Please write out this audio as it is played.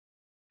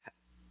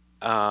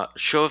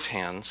show of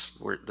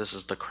hands, this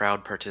is the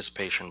crowd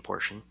participation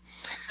portion.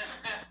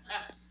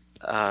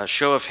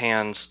 Show of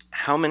hands,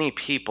 how many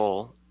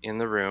people in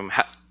the room,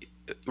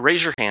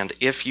 raise your hand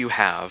if you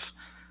have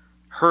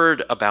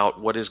heard about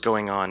what is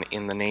going on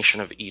in the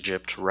nation of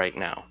Egypt right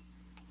now.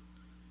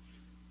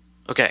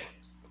 Okay,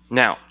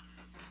 now,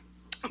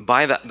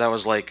 by that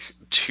was like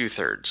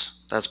 2/3.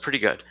 That's pretty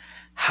good.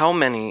 How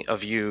many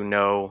of you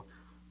know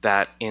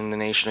that in the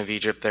nation of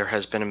Egypt there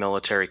has been a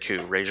military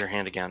coup? Raise your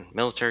hand again.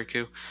 Military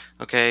coup?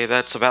 Okay,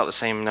 that's about the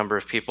same number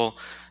of people.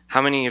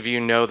 How many of you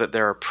know that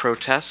there are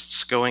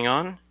protests going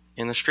on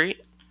in the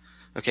street?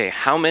 Okay,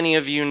 how many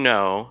of you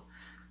know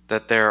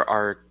that there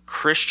are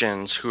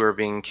Christians who are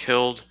being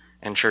killed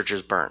and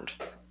churches burned?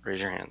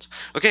 Raise your hands.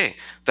 Okay,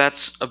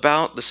 that's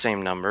about the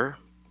same number,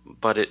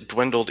 but it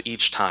dwindled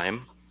each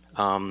time.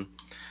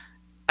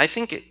 I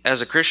think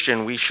as a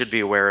Christian, we should be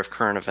aware of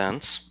current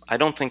events. I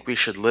don't think we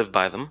should live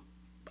by them.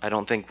 I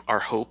don't think our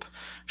hope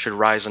should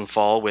rise and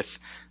fall with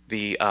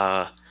the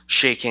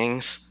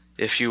shakings,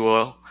 if you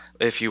will.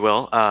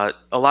 A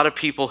lot of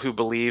people who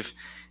believe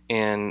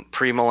in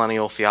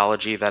premillennial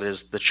theology, that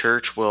is, the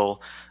church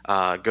will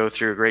go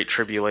through a great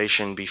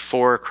tribulation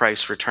before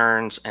Christ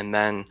returns, and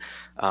then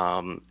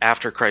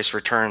after Christ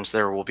returns,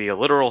 there will be a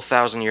literal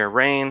 1,000-year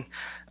reign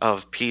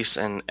of peace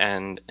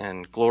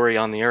and glory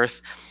on the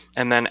earth.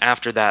 And then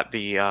after that,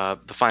 the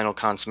final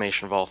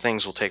consummation of all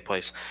things will take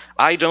place.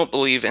 I don't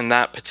believe in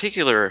that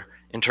particular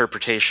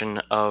interpretation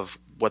of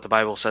what the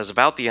Bible says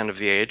about the end of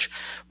the age.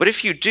 But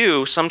if you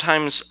do,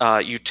 sometimes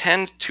you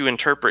tend to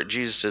interpret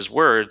Jesus'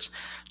 words,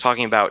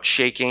 talking about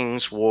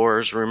shakings,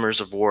 wars, rumors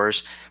of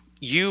wars.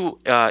 You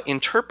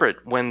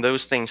interpret when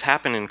those things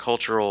happen in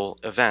cultural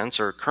events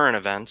or current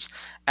events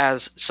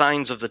as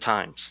signs of the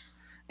times.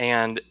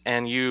 And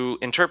you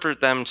interpret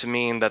them to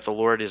mean that the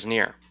Lord is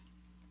near.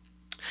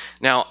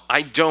 Now,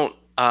 I don't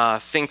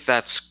think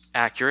that's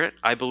accurate.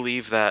 I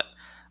believe that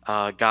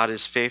God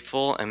is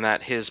faithful and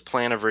that his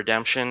plan of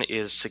redemption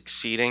is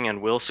succeeding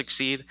and will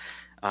succeed.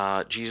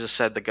 Jesus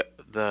said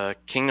the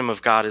kingdom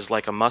of God is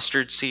like a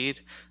mustard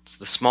seed. It's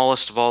the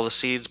smallest of all the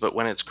seeds, but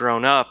when it's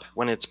grown up,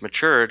 when it's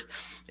matured,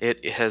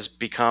 it has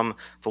become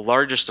the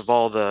largest of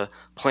all the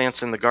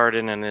plants in the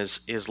garden and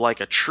is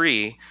like a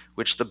tree,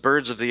 which the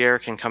birds of the air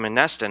can come and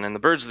nest in. And the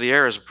birds of the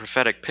air is a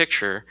prophetic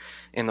picture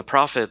in the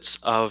prophets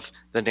of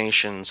the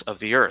nations of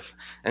the earth.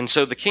 And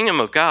so the kingdom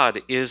of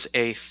God is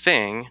a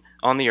thing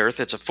on the earth.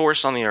 It's a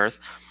force on the earth.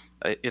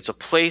 It's a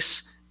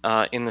place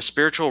in the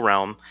spiritual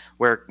realm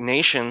where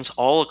nations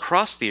all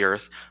across the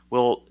earth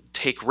will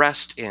take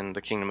rest in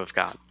the kingdom of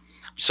God.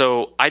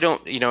 So I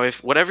don't,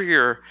 if whatever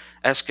your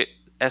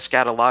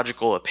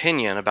eschatological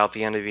opinion about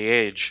the end of the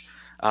age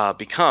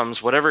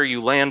becomes, whatever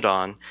you land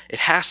on,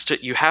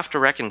 you have to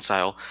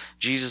reconcile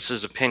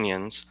Jesus'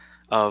 opinions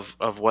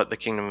of what the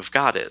kingdom of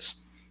God is.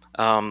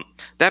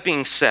 That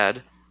being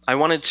said, I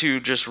wanted to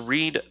just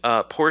read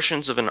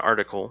portions of an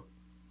article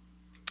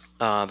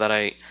that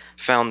I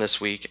found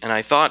this week, and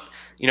I thought,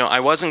 I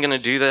wasn't going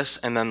to do this,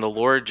 and then the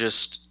Lord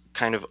just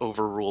kind of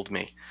overruled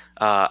me.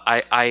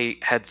 I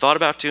had thought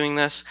about doing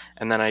this,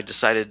 and then I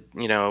decided,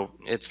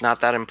 it's not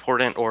that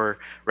important, or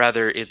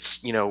rather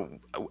it's,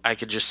 I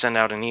could just send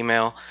out an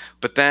email.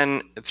 But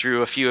then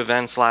through a few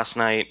events last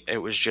night, it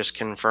was just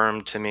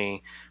confirmed to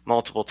me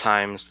multiple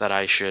times that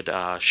I should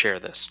share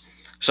this.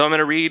 So I'm going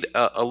to read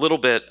a little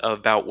bit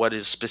about what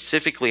is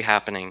specifically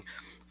happening.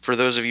 For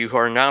those of you who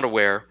are not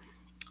aware,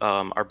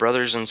 our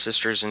brothers and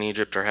sisters in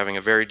Egypt are having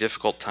a very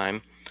difficult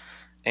time.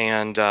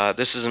 And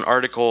this is an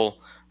article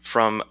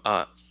from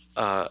a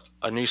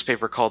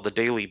newspaper called the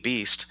Daily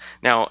Beast.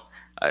 Now,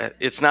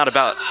 it's not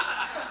about...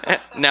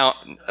 Now,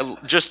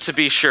 just to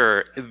be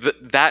sure,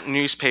 that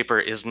newspaper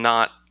is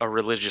not a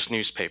religious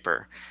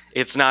newspaper.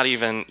 It's not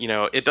even,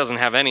 it doesn't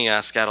have any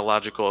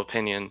eschatological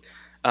opinion.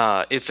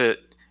 It's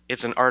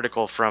an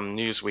article from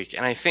Newsweek.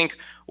 And I think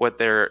what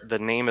the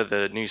name of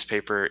the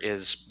newspaper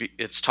is,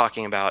 it's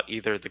talking about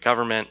either the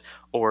government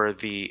or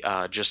the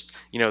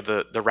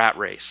the rat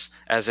race,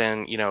 as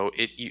in,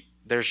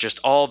 there's just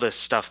all this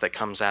stuff that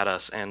comes at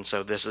us, and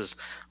so this is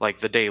like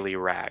the daily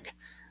rag.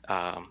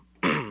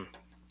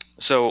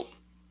 So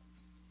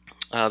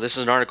this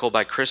is an article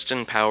by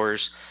Kristen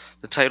Powers.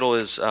 The title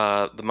is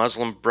The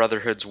Muslim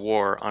Brotherhood's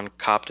War on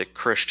Coptic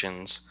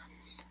Christians.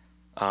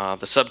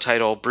 The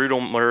subtitle, Brutal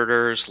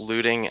Murders,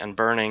 Looting, and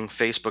Burning,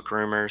 Facebook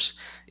Rumors.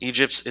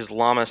 Egypt's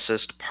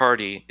Islamicist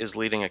Party is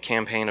leading a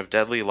campaign of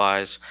deadly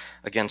lies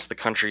against the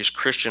country's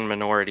Christian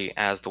minority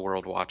as the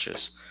world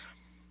watches.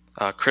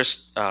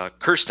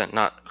 Kirsten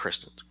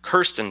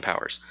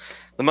Powers.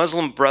 The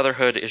Muslim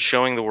Brotherhood is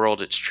showing the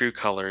world its true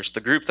colors. The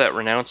group that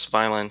renounced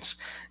violence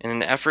in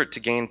an effort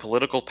to gain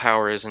political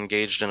power is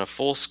engaged in a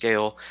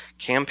full-scale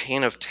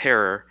campaign of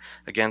terror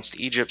against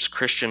Egypt's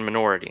Christian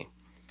minority.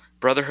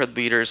 Brotherhood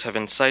leaders have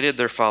incited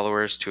their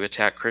followers to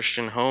attack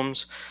Christian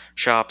homes,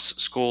 shops,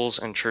 schools,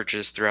 and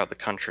churches throughout the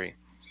country.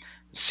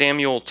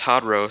 Samuel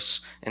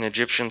Tadros, an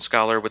Egyptian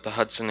scholar with the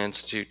Hudson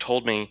Institute,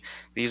 told me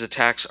these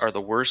attacks are the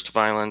worst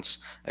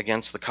violence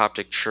against the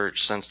Coptic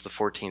Church since the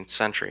 14th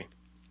century.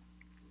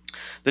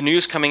 The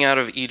news coming out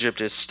of Egypt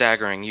is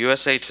staggering.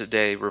 USA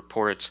Today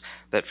reports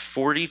that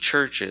 40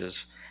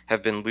 churches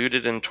have been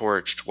looted and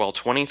torched, while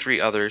 23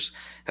 others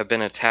have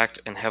been attacked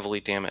and heavily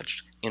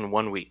damaged in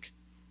 1 week.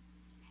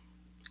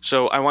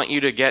 So I want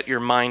you to get your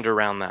mind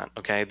around that,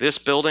 okay? This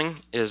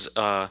building is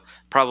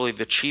probably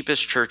the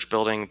cheapest church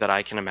building that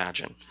I can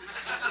imagine.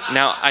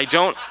 Now, I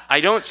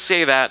don't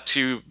say that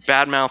to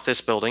badmouth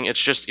this building.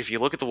 It's just, if you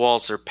look at the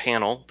walls, they're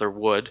panel, they're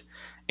wood,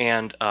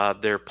 and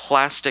they're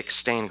plastic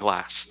stained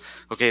glass.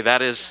 Okay,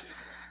 that is,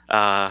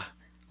 I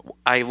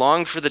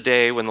long for the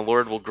day when the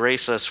Lord will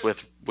grace us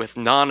with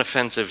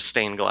non-offensive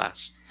stained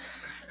glass.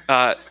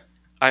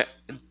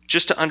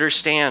 Just to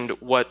understand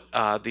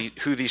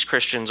who these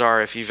Christians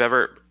are, if you've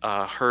ever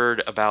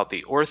heard about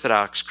the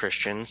Orthodox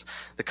Christians,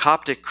 the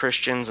Coptic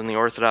Christians and the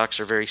Orthodox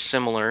are very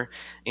similar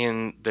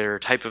in their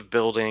type of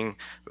building,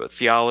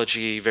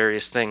 theology,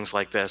 various things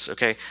like this.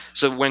 Okay,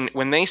 so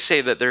when they say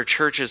that their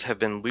churches have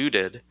been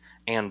looted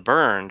and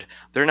burned,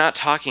 they're not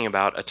talking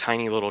about a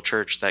tiny little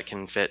church that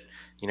can fit,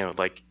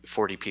 like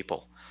 40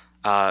 people.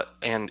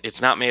 And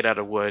it's not made out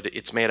of wood;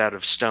 it's made out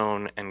of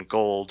stone and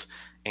gold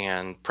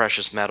and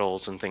precious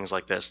metals and things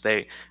like this.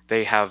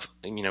 They have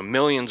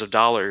millions of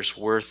dollars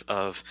worth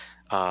of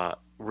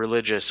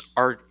religious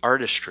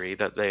artistry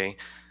that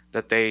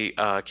they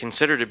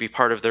consider to be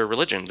part of their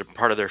religion,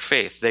 part of their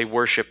faith. They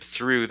worship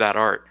through that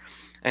art.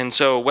 And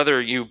so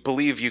whether you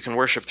believe you can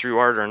worship through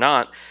art or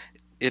not,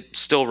 it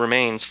still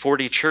remains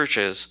 40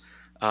 churches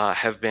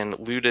have been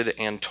looted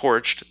and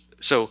torched.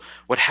 So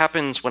what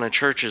happens when a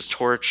church is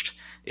torched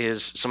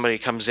is somebody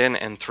comes in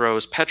and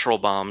throws petrol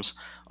bombs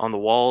on the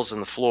walls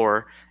and the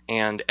floor,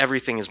 and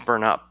everything is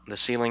burned up. The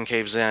ceiling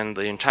caves in,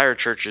 the entire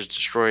church is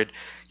destroyed.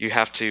 You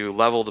have to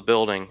level the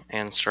building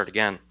and start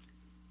again.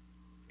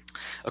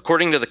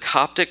 According to the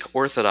Coptic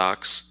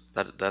Orthodox,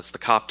 that's the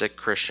Coptic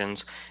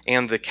Christians,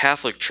 and the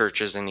Catholic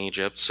churches in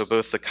Egypt, so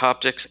both the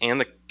Coptics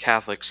and the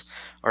Catholics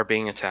are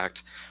being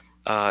attacked,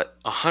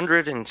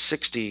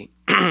 160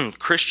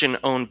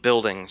 Christian-owned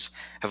buildings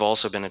have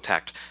also been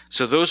attacked.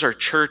 So those are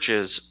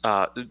churches.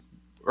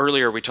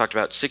 Earlier we talked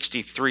about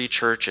 63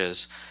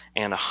 churches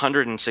and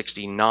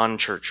 160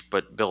 non-church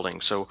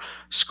buildings. So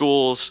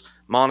schools,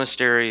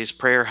 monasteries,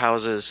 prayer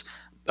houses,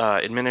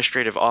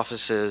 administrative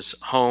offices,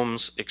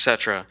 homes,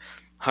 etc.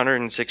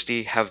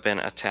 160 have been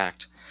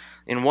attacked.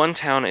 In one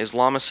town,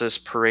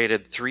 Islamicists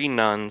paraded 3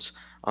 nuns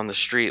on the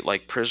street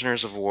like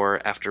prisoners of war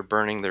after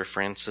burning their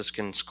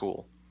Franciscan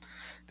school.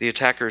 The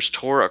attackers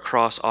tore a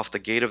cross off the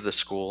gate of the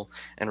school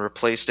and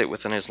replaced it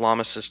with an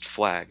Islamicist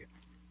flag.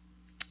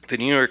 The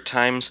New York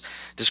Times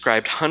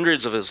described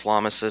hundreds of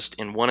Islamicists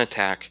in one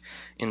attack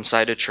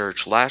inside a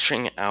church,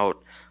 lashing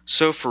out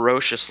so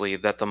ferociously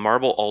that the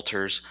marble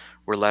altars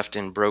were left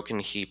in broken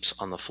heaps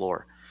on the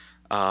floor.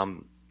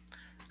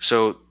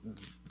 So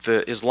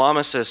the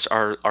Islamicists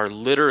are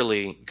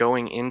literally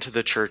going into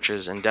the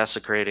churches and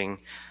desecrating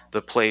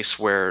the place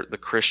where the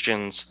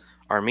Christians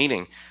are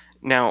meeting.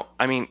 Now,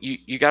 I mean,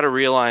 you got to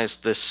realize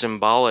the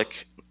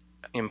symbolic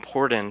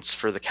importance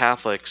for the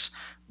Catholics.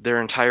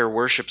 Their entire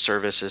worship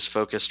service is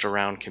focused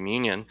around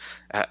communion,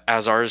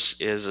 as ours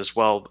is as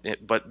well.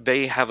 But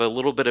they have a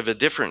little bit of a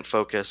different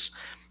focus.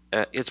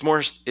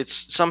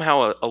 It's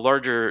somehow a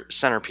larger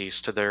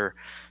centerpiece to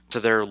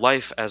their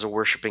life as a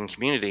worshiping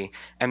community,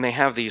 and they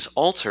have these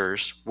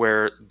altars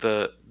where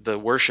the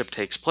worship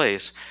takes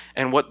place.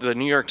 And what the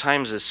New York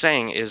Times is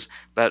saying is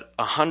that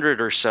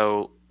 100 or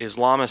so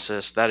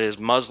Islamicists, that is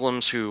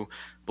Muslims who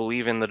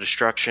believe in the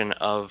destruction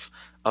of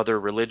other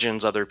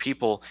religions, other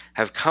people,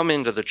 have come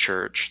into the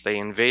church. They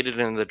invaded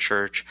into the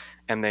church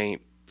and they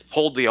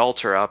pulled the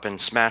altar up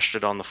and smashed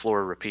it on the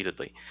floor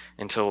repeatedly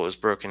until it was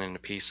broken into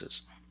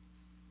pieces.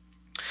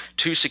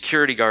 2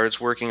 security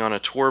guards working on a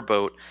tour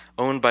boat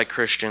owned by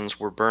Christians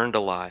were burned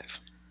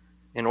alive.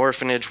 An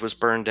orphanage was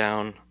burned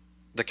down.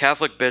 The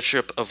Catholic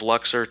Bishop of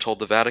Luxor told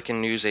the Vatican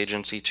News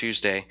Agency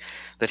Tuesday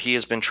that he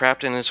has been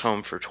trapped in his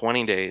home for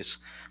 20 days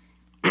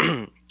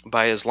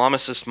by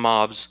Islamicist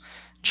mobs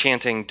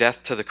chanting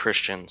 "Death to the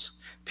Christians,"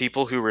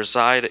 people who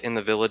reside in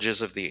the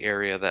villages of the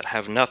area that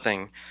have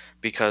nothing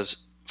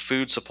because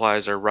food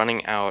supplies are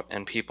running out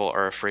and people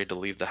are afraid to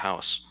leave the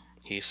house,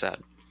 he said.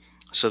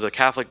 So the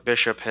Catholic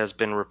bishop has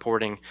been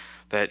reporting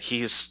that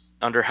he's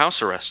under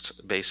house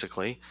arrest,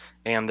 basically,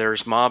 and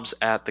there's mobs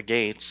at the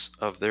gates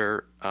of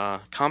their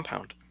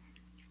compound.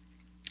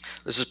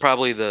 This is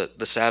probably the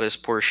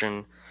saddest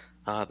portion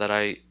that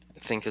I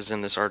think is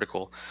in this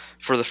article.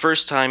 For the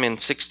first time in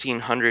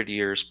 1600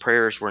 years,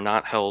 prayers were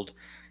not held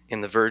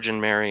in the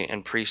Virgin Mary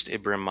and Priest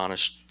Ibrahim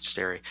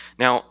Monastery.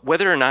 Now,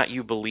 whether or not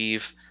you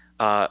believe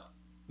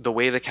the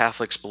way the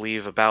Catholics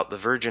believe about the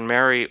Virgin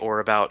Mary or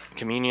about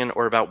communion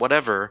or about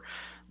whatever,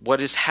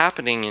 what is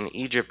happening in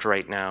Egypt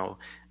right now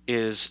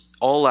is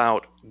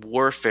all-out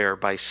warfare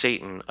by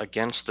Satan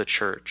against the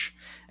church,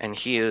 and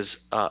he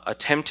is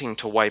attempting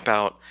to wipe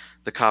out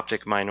the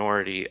Coptic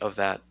minority of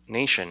that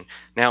nation.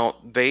 Now,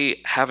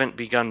 they haven't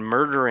begun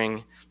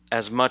murdering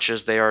as much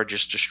as they are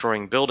just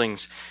destroying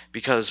buildings,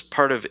 because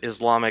part of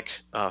Islamic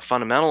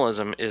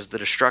fundamentalism is the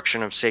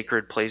destruction of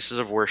sacred places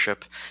of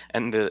worship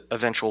and the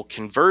eventual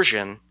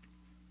conversion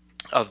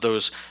of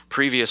those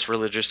previous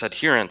religious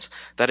adherents.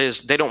 That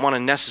is, they don't want to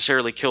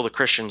necessarily kill the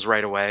Christians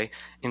right away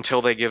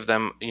until they give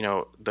them,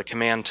 the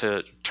command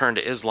to turn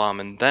to Islam,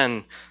 and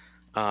then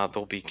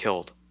they'll be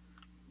killed.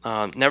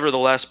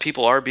 Nevertheless,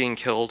 people are being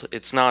killed.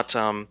 It's not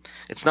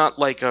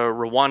like a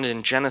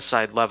Rwandan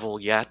genocide level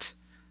yet,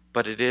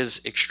 but it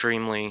is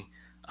extremely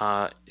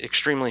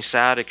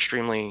sad,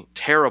 extremely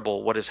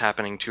terrible what is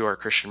happening to our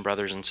Christian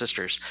brothers and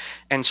sisters.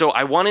 And so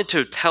I wanted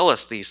to tell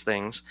us these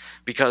things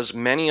because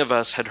many of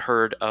us had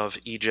heard of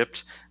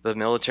Egypt, the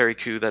military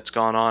coup that's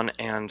gone on,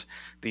 and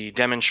the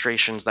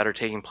demonstrations that are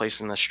taking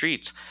place in the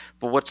streets.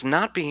 But what's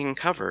not being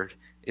covered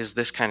is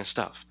this kind of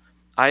stuff.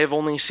 I have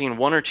only seen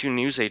 1 or 2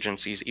 news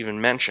agencies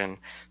even mention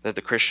that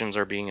the Christians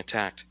are being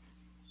attacked.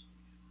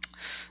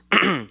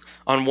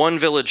 On one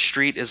village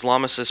street,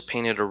 Islamicists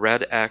painted a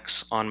red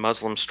X on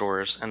Muslim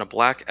stores and a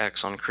black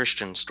X on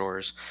Christian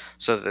stores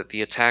so that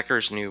the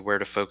attackers knew where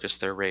to focus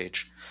their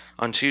rage.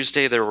 On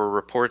Tuesday, there were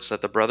reports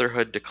that the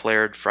Brotherhood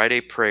declared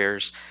Friday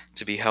prayers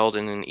to be held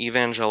in an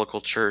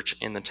evangelical church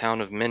in the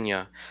town of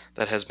Minya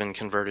that has been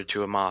converted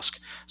to a mosque.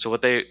 So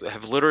what they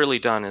have literally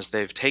done is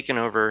they've taken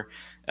over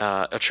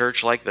a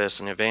church like this,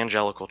 an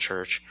evangelical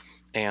church,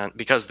 and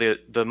because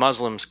the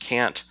Muslims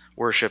can't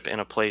worship in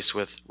a place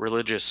with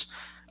religious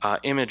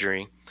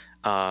imagery,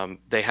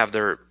 they have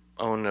their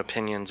own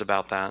opinions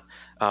about that.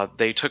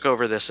 They took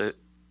over this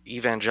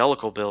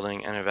evangelical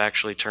building and have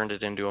actually turned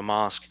it into a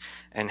mosque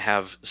and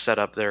have set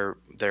up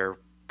their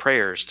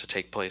prayers to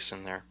take place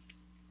in there.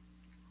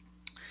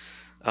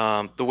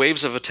 The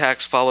waves of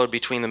attacks followed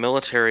between the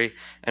military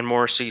and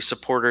Morsi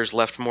supporters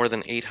left more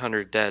than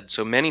 800 dead.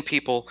 So many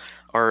people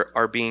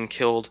are being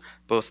killed,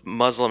 both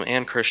Muslim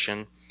and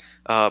Christian.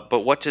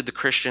 But what did the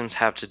Christians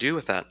have to do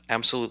with that?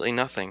 Absolutely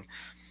nothing.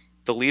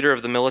 The leader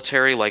of the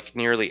military, like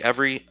nearly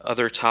every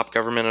other top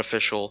government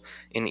official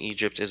in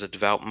Egypt, is a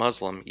devout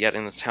Muslim. Yet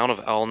in the town of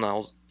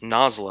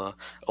Al-Nazla,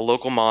 a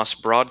local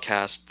mosque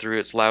broadcast through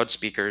its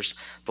loudspeakers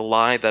the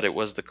lie that it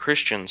was the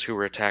Christians who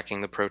were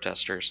attacking the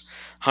protesters.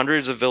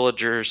 Hundreds of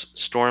villagers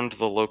stormed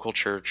the local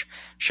church,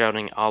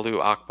 shouting Allahu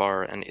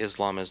Akbar and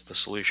Islam is the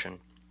solution.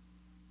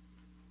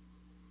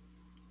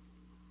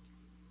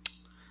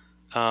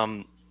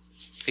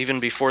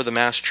 Even before the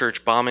mass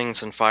church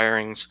bombings and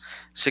firings,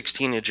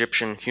 16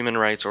 Egyptian human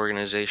rights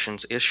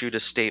organizations issued a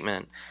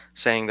statement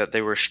saying that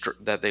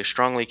they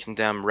strongly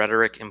condemn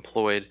rhetoric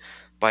employed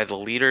by the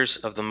leaders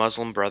of the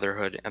Muslim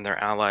Brotherhood and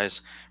their allies,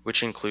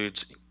 which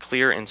includes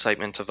clear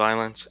incitement to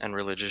violence and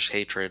religious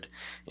hatred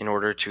in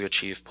order to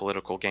achieve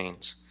political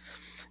gains.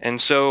 And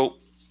so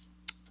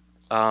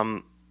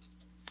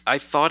I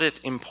thought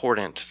it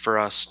important for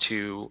us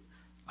to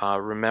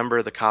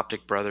remember the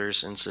Coptic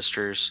brothers and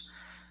sisters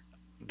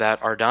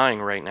that are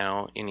dying right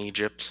now in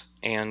Egypt,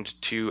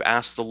 and to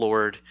ask the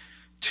Lord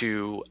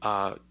to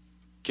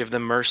give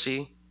them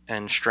mercy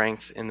and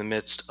strength in the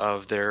midst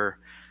of their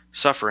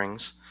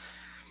sufferings.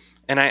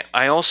 And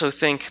I also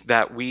think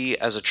that we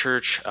as a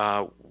church,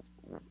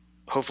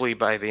 hopefully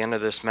by the end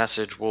of this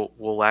message,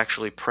 we'll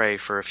actually pray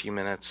for a few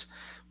minutes.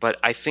 But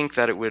I think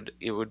that it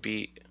would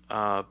be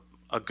a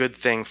good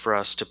thing for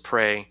us to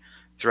pray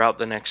throughout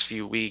the next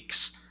few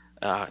weeks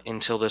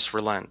until this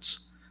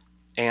relents.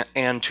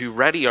 And to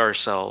ready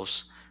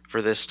ourselves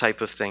for this type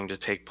of thing to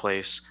take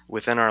place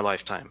within our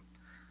lifetime.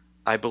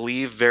 I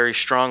believe very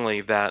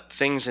strongly that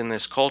things in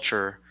this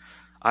culture,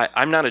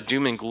 I'm not a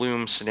doom and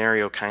gloom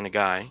scenario kind of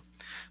guy,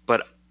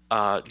 but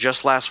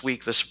just last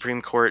week the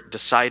Supreme Court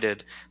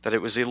decided that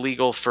it was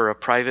illegal for a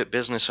private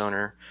business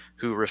owner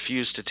who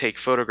refused to take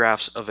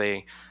photographs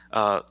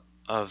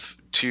of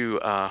two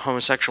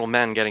homosexual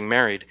men getting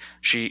married.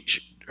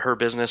 Her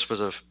business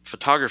was a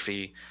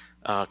photography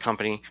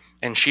company,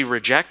 and she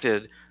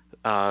rejected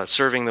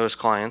serving those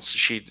clients.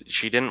 She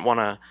didn't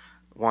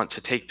want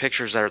to take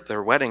pictures at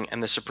their wedding,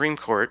 and the Supreme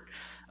Court,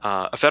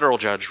 a federal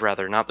judge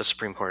rather, not the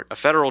Supreme Court, a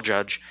federal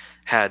judge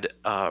had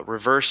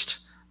reversed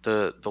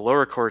the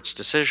lower court's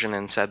decision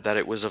and said that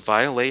it was a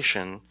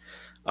violation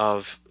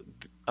of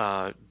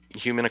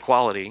human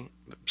equality,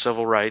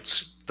 civil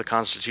rights, the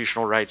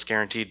constitutional rights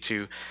guaranteed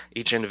to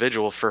each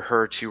individual, for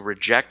her to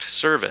reject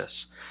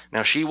service.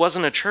 Now, she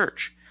wasn't a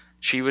church.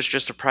 She was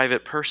just a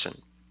private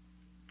person.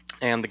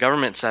 And the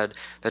government said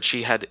that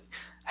she had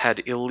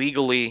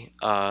illegally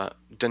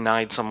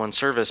denied someone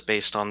service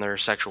based on their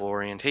sexual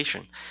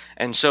orientation.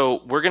 And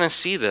so we're going to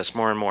see this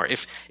more and more.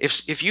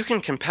 If you can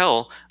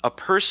compel a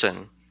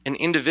person, an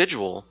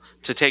individual,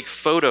 to take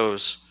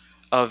photos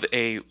of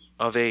a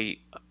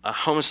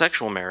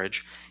homosexual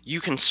marriage, you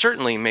can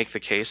certainly make the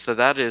case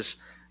that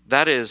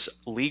is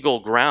legal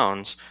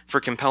grounds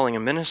for compelling a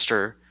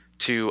minister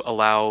to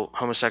allow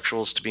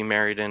homosexuals to be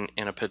married in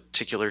a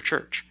particular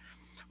church.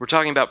 We're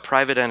talking about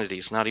private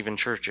entities, not even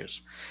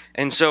churches.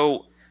 And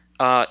so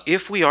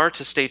if we are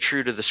to stay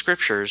true to the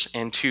scriptures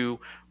and to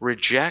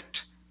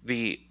reject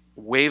the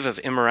wave of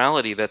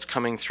immorality that's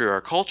coming through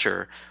our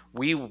culture,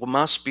 we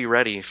must be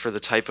ready for the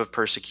type of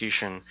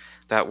persecution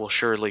that will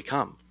surely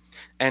come.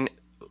 And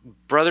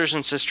brothers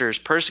and sisters,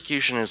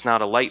 persecution is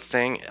not a light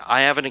thing.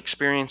 I haven't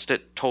experienced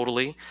it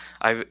totally.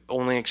 I've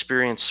only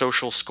experienced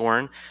social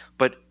scorn,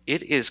 but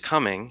it is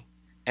coming,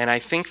 and I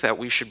think that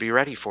we should be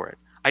ready for it.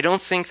 I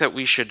don't think that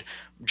we should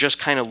just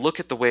kind of look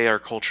at the way our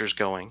culture's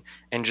going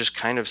and just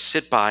kind of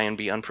sit by and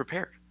be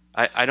unprepared.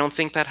 I don't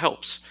think that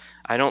helps.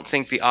 I don't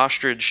think the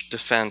ostrich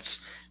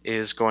defense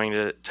is going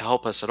to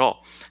help us at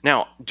all.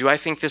 Now, do I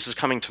think this is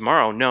coming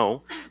tomorrow?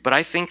 No, but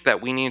I think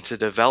that we need to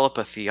develop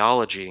a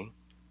theology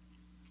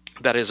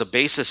that is a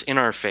basis in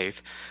our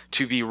faith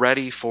to be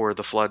ready for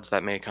the floods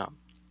that may come.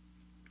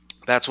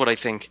 That's what I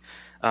think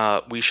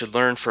we should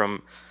learn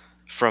from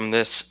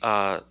this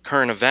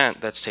current event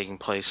that's taking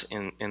place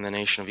in the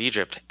nation of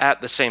Egypt,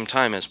 at the same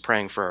time as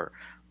praying for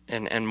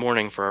and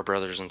mourning for our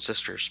brothers and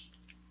sisters.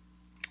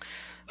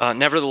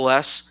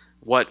 Nevertheless,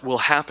 what will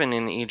happen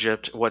in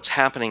Egypt, what's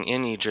happening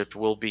in Egypt,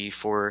 will be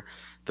for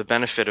the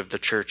benefit of the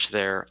church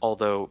there,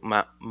 although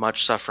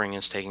much suffering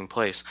is taking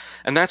place.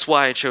 And that's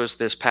why I chose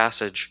this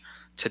passage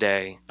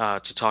today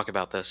to talk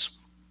about this.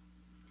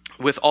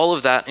 With all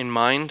of that in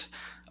mind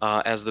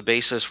as the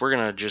basis, we're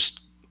going to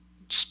just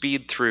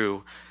speed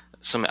through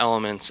some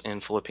elements in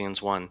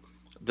Philippians 1.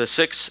 The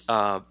 6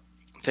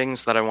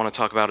 things that I want to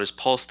talk about is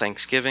Paul's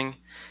thanksgiving,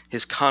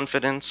 his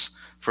confidence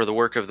for the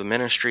work of the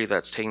ministry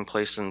that's taking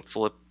place in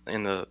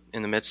the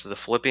midst of the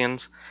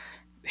Philippians,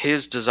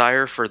 his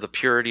desire for the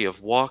purity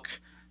of walk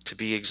to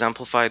be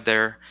exemplified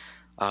there,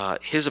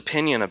 his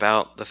opinion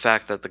about the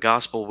fact that the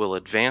gospel will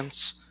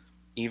advance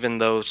even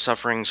though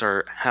sufferings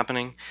are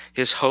happening,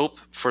 his hope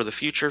for the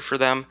future for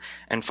them,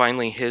 and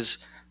finally his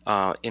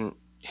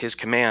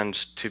command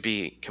to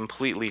be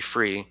completely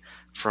free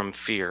from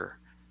fear.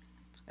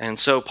 And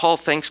so Paul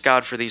thanks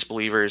God for these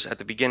believers at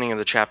the beginning of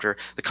the chapter.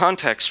 The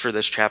context for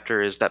this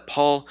chapter is that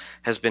Paul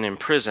has been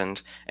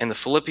imprisoned, and the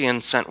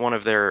Philippians sent one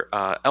of their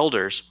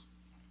elders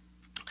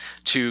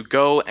to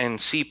go and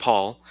see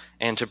Paul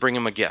and to bring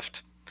him a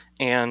gift.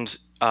 And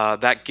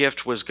that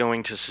gift was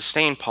going to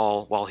sustain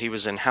Paul while he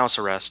was in house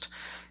arrest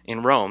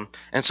in Rome.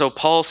 And so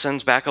Paul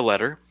sends back a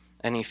letter,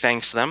 and he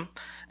thanks them,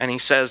 and he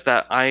says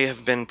that I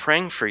have been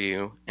praying for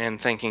you and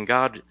thanking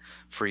God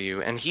for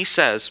you. And he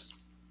says,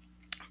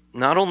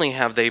 not only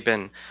have they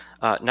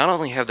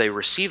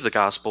received the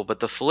gospel, but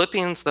the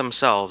Philippians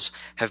themselves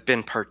have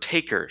been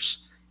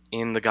partakers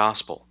in the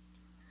gospel.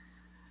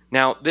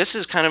 Now, this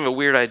is kind of a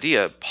weird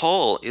idea.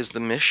 Paul is the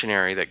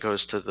missionary that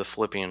goes to the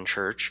Philippian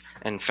church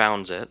and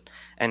founds it,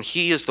 and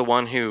he is the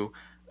one who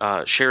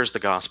shares the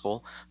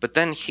gospel. But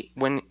then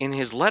when in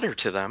his letter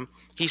to them,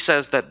 he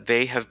says that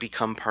they have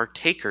become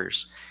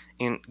partakers,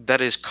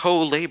 that is,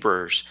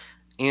 co-laborers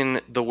in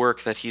the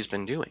work that he's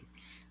been doing.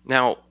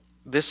 Now,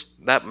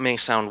 that may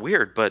sound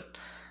weird, but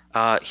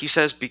he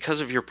says,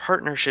 because of your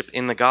partnership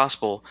in the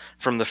gospel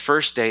from the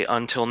first day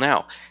until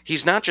now.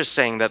 He's not just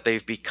saying that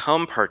they've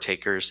become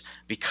partakers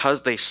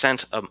because they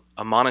sent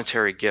a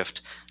monetary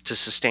gift to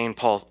sustain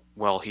Paul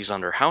while he's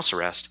under house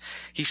arrest.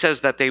 He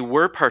says that they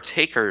were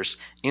partakers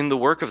in the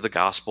work of the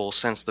gospel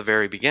since the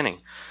very beginning.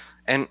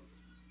 And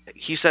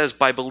he says,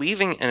 by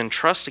believing and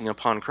trusting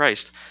upon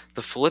Christ,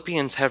 the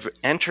Philippians have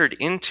entered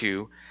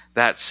into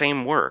that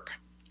same work.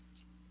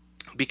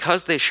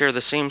 Because they share the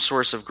same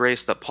source of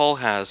grace that Paul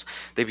has,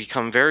 they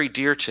become very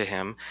dear to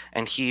him,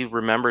 and he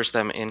remembers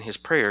them in his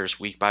prayers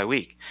week by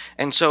week.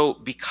 And so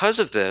because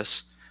of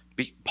this,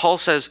 Paul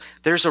says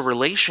there's a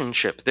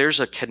relationship, there's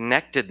a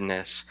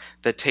connectedness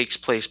that takes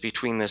place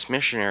between this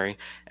missionary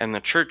and the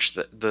church,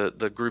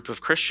 the group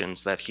of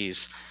Christians that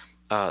he's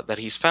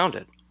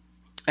founded.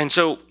 And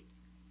so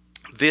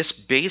this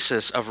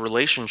basis of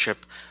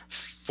relationship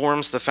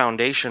forms the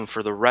foundation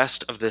for the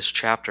rest of this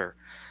chapter.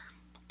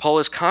 Paul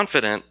is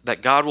confident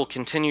that God will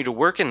continue to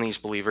work in these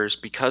believers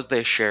because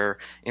they share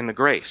in the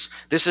grace.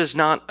 This is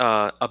not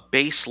a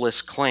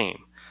baseless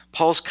claim.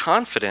 Paul's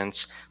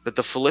confidence that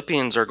the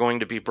Philippians are going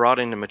to be brought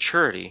into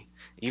maturity,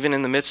 even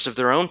in the midst of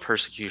their own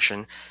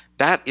persecution,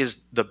 that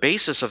is the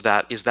basis of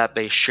that is that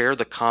they share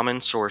the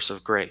common source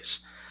of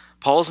grace.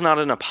 Paul's not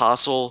an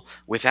apostle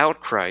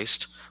without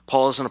Christ.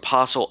 Paul is an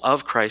apostle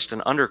of Christ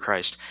and under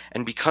Christ.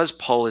 And because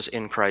Paul is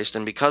in Christ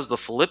and because the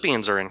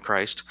Philippians are in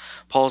Christ,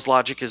 Paul's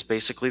logic is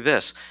basically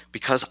this.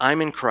 Because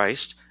I'm in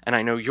Christ and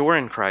I know you're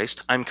in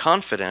Christ, I'm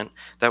confident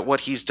that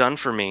what he's done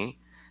for me,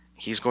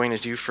 he's going to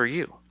do for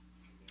you.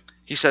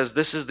 He says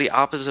this is the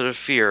opposite of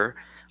fear,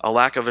 a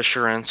lack of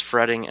assurance,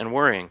 fretting, and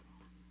worrying.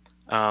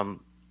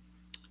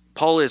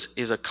 Paul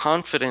is a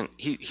confident,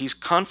 he's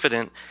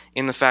confident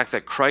in the fact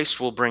that Christ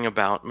will bring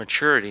about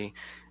maturity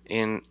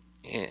in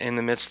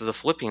the midst of the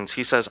Philippians.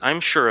 He says, I'm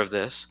sure of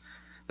this,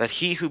 that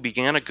he who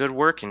began a good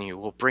work in you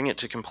will bring it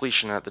to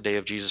completion at the day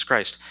of Jesus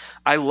Christ.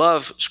 I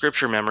love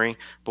scripture memory,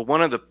 but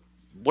one of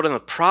the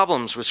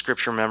problems with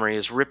scripture memory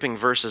is ripping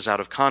verses out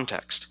of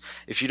context.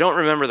 If you don't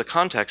remember the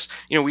context,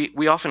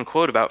 we often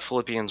quote about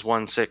Philippians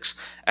 1:6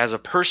 as a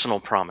personal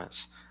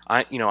promise.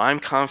 I'm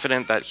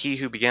confident that he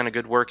who began a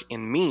good work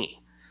in me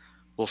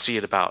we'll see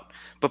it about.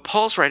 But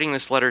Paul's writing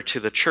this letter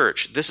to the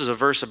church. This is a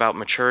verse about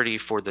maturity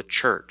for the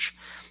church,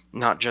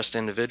 not just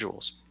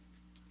individuals.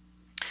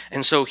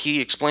 And so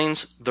he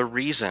explains the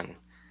reason.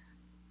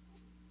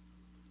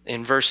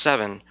 In verse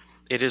 7,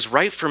 "It is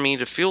right for me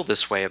to feel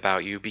this way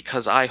about you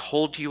because I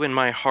hold you in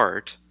my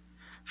heart,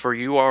 for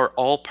you are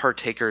all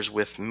partakers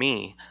with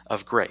me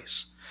of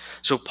grace."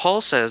 So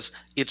Paul says,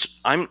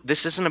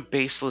 this isn't a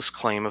baseless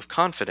claim of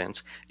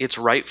confidence. It's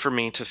right for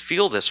me to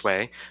feel this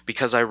way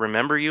because I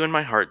remember you in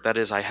my heart. That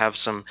is, I have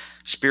some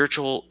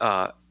spiritual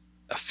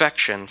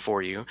affection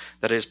for you.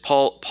 That is,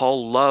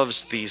 Paul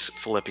loves these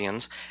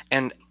Philippians.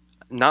 And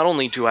not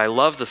only do I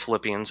love the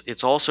Philippians,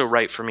 it's also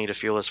right for me to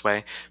feel this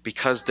way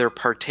because they're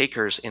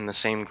partakers in the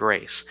same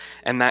grace.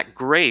 And that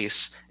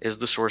grace is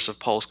the source of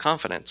Paul's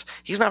confidence.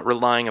 He's not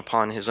relying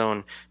upon his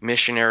own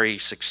missionary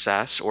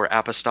success or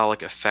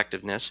apostolic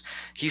effectiveness.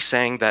 He's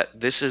saying that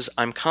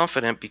I'm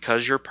confident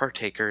because you're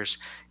partakers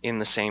in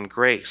the same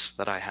grace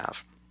that I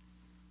have.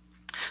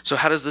 So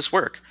how does this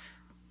work?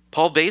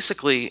 Paul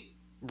basically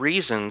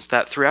reasons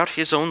that throughout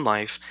his own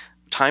life,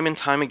 time and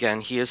time again,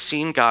 he has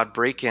seen God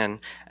break in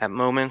at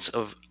moments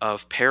of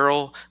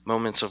peril,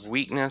 moments of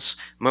weakness,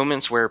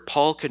 moments where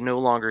Paul could no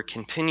longer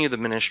continue the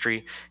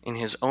ministry in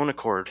his own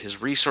accord.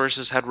 His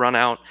resources had run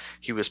out,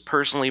 he was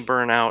personally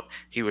burned out,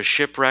 he was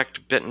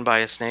shipwrecked, bitten by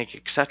a snake,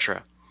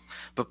 etc.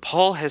 But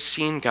Paul has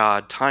seen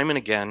God time and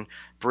again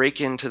break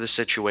into the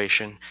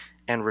situation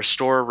and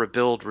restore,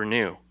 rebuild,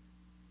 renew,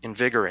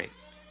 invigorate.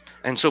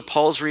 And so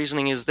Paul's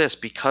reasoning is this: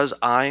 because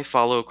I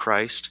follow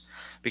Christ,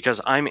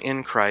 because I'm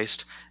in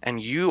Christ, and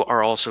you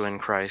are also in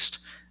Christ,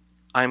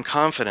 I'm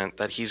confident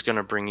that he's going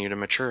to bring you to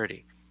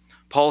maturity.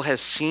 Paul has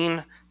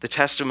seen the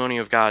testimony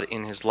of God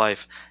in his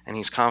life, and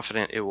he's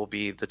confident it will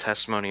be the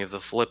testimony of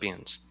the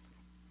Philippians.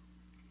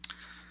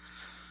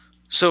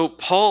 So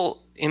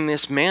Paul, in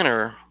this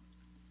manner,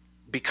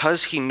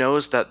 because he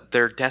knows that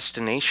their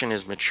destination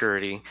is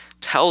maturity,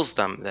 tells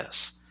them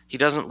this. He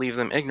doesn't leave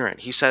them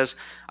ignorant. He says,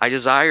 I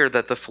desire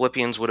that the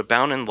Philippians would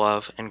abound in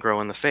love and grow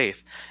in the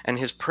faith. And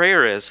his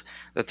prayer is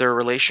that their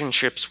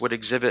relationships would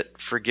exhibit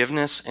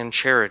forgiveness and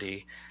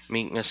charity,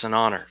 meekness and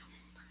honor.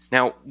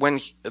 Now,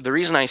 the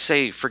reason I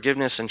say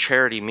forgiveness and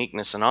charity,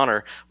 meekness and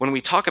honor, when we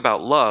talk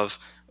about love,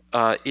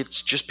 it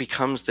just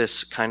becomes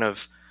this kind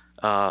of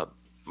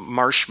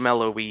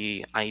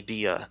marshmallowy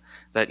idea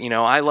that,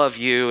 I love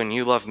you and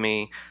you love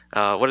me.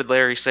 What did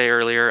Larry say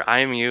earlier? I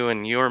am you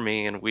and you are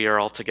me and we are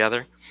all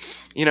together.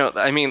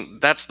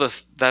 That's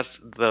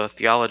the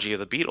theology of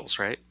the Beatles,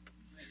 right?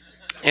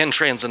 And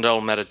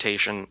transcendental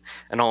meditation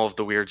and all of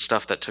the weird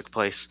stuff that took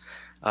place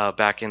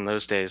back in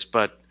those days.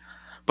 But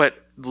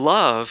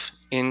love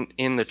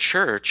in the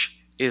church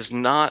is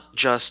not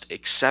just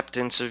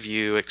acceptance of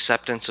you,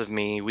 acceptance of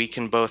me. We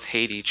can both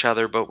hate each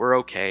other, but we're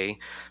okay.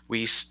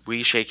 We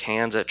shake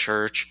hands at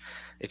church,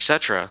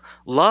 etc.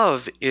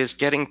 Love is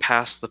getting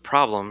past the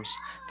problems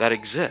that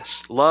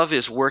exist. Love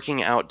is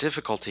working out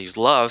difficulties.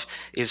 Love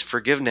is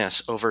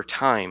forgiveness over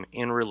time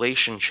in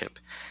relationship.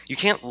 You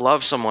can't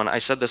love someone. I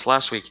said this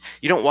last week.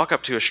 You don't walk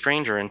up to a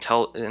stranger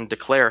and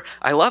declare,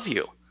 I love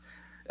you.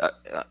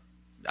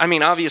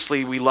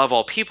 Obviously we love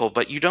all people,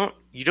 but you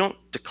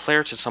don't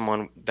declare to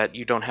someone that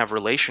you don't have a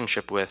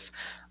relationship with,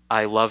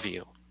 I love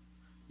you.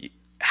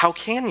 How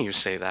can you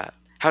say that?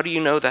 How do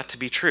you know that to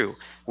be true?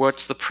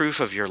 What's the proof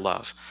of your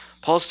love?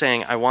 Paul's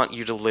saying, I want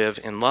you to live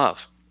in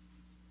love.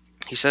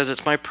 He says,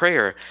 it's my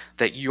prayer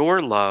that your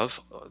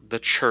love, the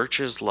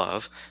church's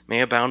love,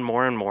 may abound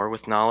more and more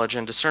with knowledge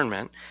and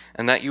discernment,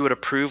 and that you would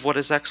approve what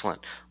is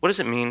excellent. What does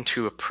it mean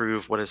to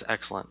approve what is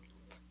excellent?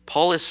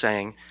 Paul is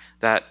saying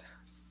that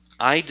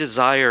I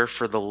desire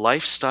for the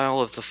lifestyle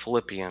of the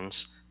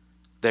Philippians,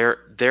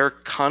 their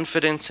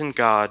confidence in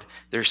God,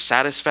 their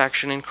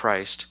satisfaction in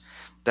Christ,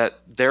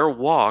 that their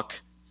walk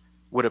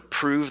would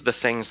approve the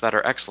things that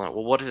are excellent.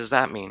 Well, what does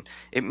that mean?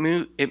 It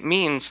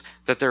means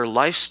that their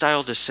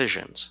lifestyle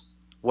decisions,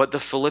 what the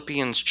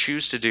Philippians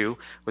choose to do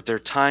with their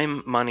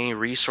time, money,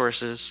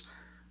 resources,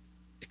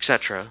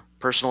 etc.,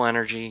 personal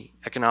energy,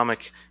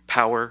 economic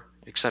power,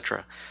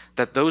 etc.,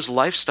 that those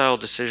lifestyle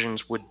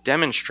decisions would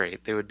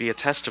demonstrate, they would be a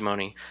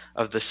testimony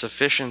of the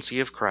sufficiency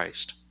of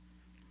Christ.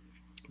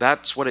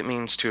 That's what it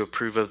means to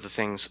approve of the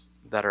things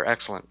that are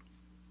excellent.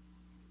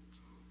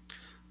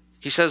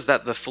 He says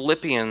that the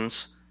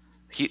Philippians,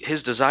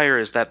 his desire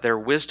is that their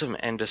wisdom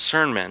and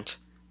discernment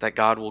that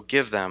God will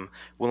give them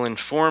will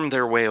inform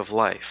their way of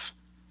life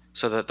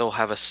so that they'll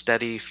have a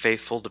steady,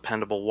 faithful,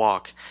 dependable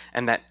walk,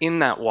 and that in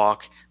that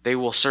walk they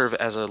will serve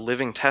as a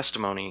living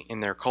testimony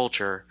in their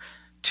culture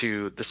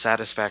to the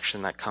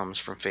satisfaction that comes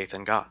from faith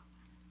in God.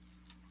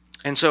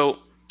 And so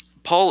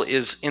Paul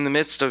is in the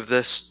midst of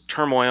this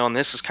turmoil, and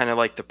this is kind of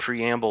like the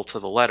preamble to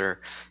the letter.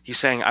 He's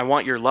saying, I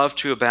want your love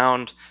to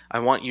abound. I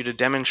want you to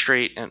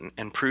demonstrate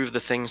and prove the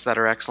things that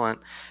are excellent.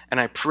 And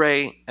I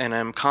pray and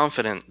I'm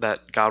confident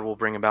that God will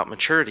bring about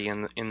maturity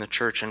in the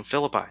church in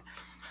Philippi.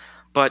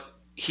 But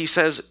he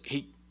says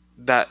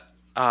that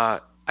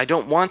I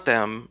don't want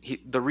them,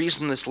 the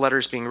reason this letter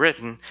is being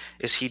written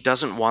is he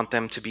doesn't want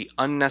them to be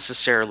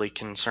unnecessarily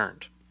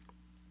concerned.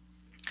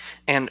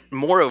 And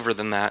moreover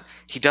than that,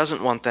 he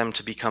doesn't want them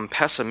to become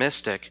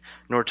pessimistic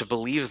nor to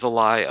believe the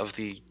lie of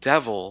the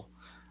devil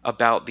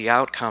about the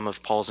outcome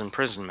of Paul's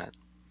imprisonment.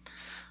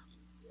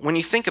 When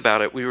you think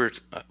about it,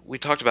 we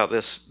talked about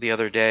this the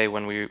other day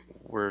when we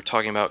were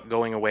talking about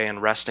going away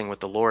and resting with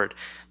the Lord,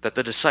 that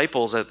the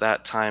disciples at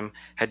that time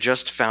had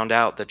just found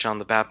out that John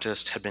the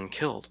Baptist had been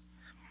killed.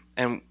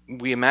 And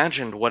we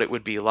imagined what it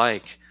would be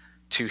like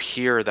to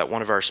hear that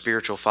one of our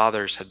spiritual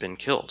fathers had been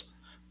killed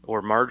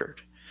or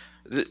martyred.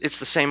 It's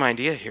the same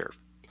idea here.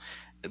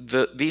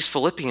 These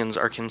Philippians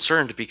are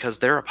concerned because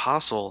their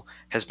apostle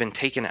has been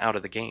taken out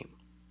of the game.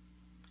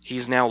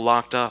 He's now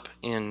locked up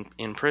in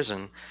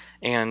prison,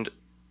 and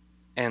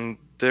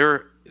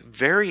there's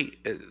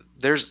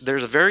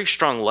a very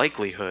strong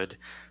likelihood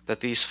that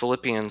these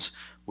Philippians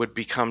would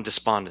become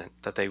despondent,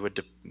 that they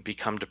would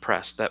become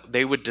depressed, that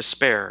they would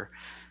despair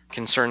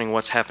concerning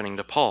what's happening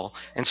to Paul.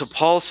 And so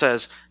Paul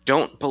says,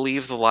 don't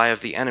believe the lie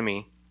of the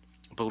enemy,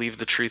 believe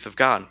the truth of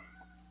God.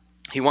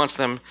 He wants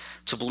them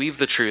to believe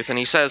the truth, and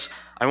he says,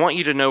 I want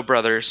you to know,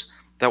 brothers,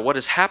 that what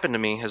has happened to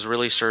me has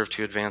really served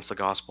to advance the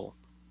gospel.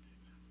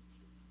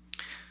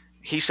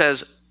 He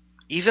says,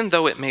 even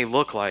though it may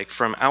look like,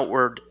 from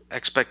outward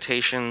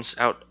expectations,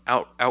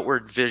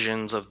 outward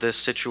visions of this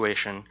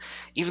situation,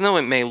 even though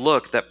it may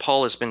look that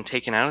Paul has been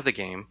taken out of the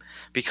game,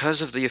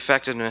 because of the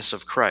effectiveness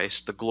of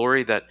Christ, the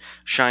glory that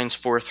shines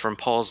forth from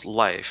Paul's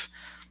life,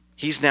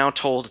 he's now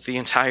told the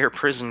entire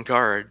prison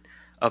guard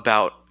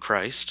about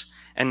Christ.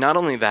 And not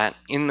only that,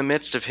 in the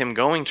midst of him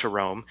going to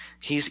Rome,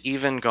 he's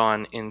even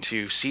gone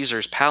into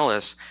Caesar's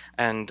palace,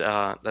 and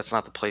that's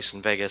not the place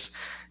in Vegas.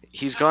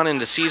 He's gone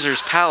into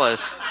Caesar's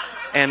palace,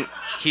 and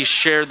he's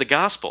shared the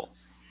gospel.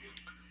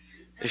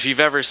 If you've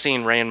ever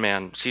seen Rain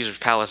Man, Caesar's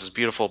palace is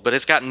beautiful, but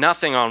it's got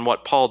nothing on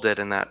what Paul did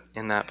in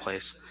that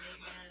place.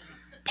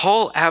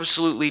 Paul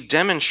absolutely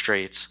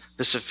demonstrates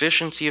the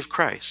sufficiency of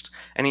Christ.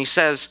 And he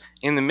says,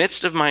 in the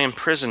midst of my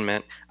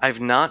imprisonment, I've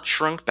not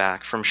shrunk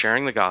back from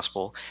sharing the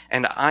gospel,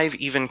 and I've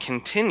even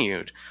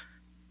continued.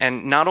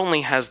 And not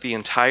only has the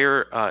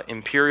entire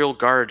imperial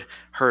guard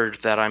heard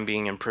that I'm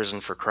being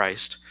imprisoned for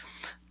Christ,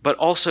 but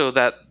also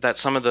that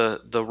some of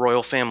the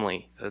royal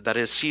family, that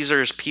is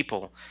Caesar's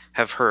people,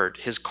 have heard.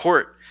 His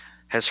court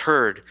has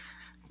heard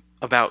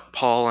about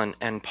Paul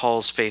and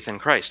Paul's faith in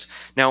Christ.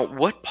 Now,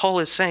 what Paul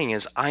is saying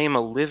is, I am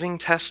a living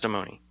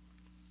testimony.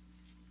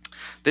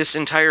 This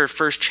entire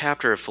first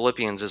chapter of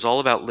Philippians is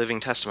all about living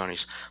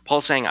testimonies.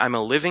 Paul's saying, I'm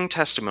a living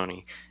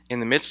testimony in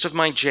the midst of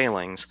my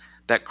jailings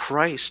that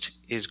Christ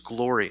is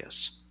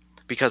glorious,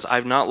 because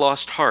I've not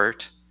lost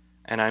heart,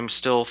 and I'm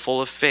still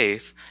full of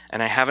faith,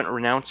 and I haven't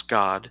renounced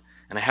God,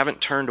 and I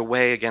haven't turned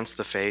away against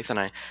the faith, and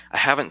I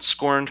haven't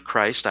scorned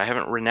Christ, I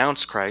haven't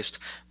renounced Christ,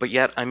 but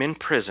yet I'm in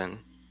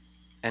prison.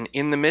 And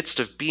in the midst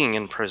of being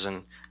in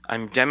prison,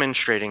 I'm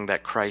demonstrating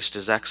that Christ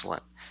is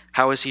excellent.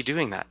 How is he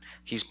doing that?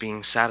 He's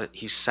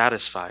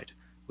satisfied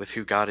with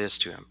who God is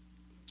to him.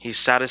 He's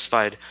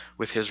satisfied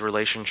with his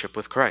relationship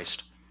with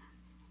Christ.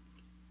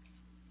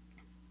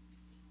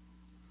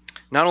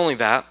 Not only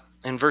that,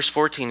 in verse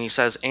 14 he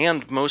says,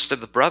 and most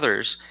of the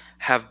brothers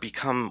have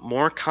become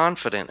more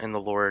confident in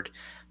the Lord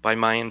by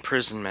my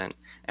imprisonment,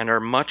 and are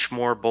much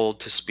more bold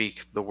to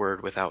speak the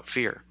word without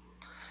fear.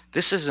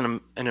 This is an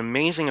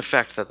amazing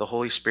effect that the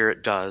Holy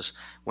Spirit does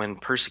when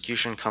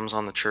persecution comes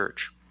on the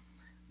church.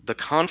 The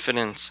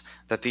confidence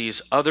that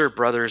these other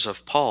brothers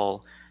of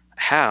Paul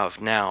have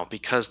now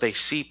because they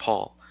see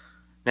Paul.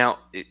 Now,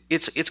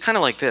 it's kind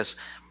of like this.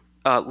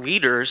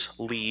 Leaders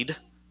lead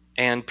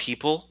and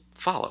people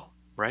follow,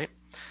 right?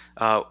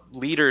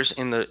 Leaders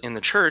in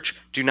the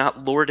church do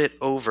not lord it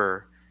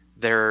over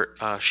their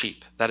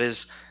sheep. That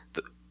is,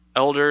 the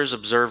elders,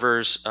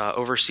 observers,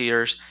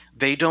 overseers,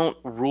 they don't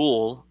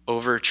rule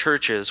over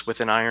churches with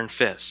an iron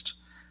fist.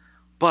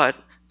 But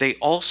they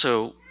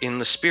also, in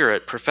the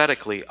Spirit,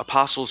 prophetically,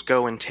 apostles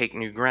go and take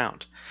new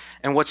ground.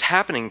 And what's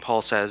happening,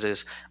 Paul says,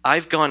 is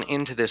I've gone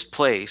into this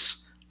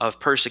place of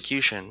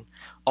persecution.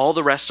 All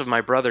the rest of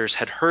my brothers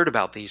had heard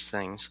about these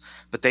things,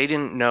 but they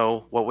didn't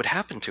know what would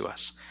happen to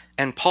us.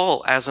 And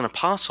Paul, as an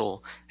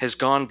apostle, has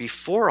gone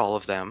before all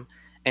of them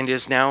and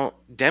is now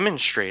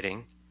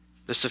demonstrating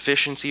the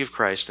sufficiency of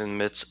Christ in the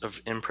midst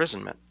of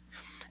imprisonment.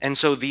 And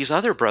so these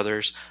other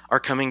brothers are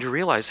coming to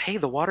realize, hey,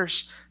 the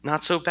water's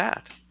not so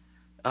bad.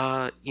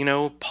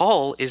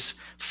 Paul is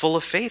full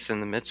of faith in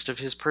the midst of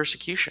his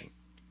persecution.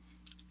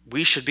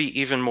 We should be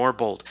even more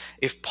bold.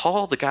 If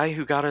Paul, the guy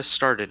who got us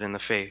started in the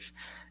faith,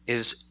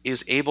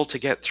 is able to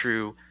get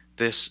through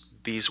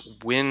these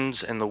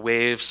winds and the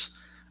waves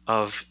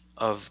of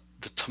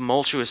the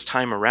tumultuous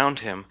time around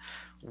him,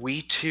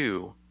 we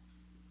too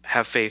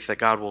have faith that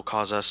God will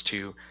cause us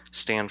to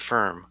stand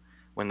firm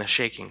when the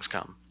shakings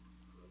come.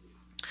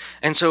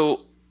 And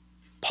so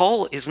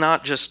Paul it's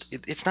not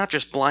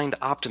just blind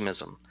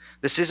optimism.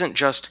 This isn't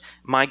just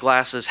my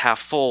glass is half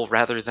full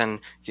rather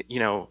than,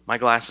 my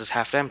glass is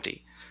half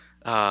empty.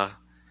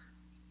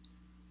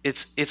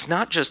 It's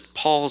not just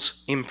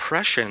Paul's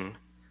impression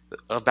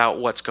about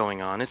what's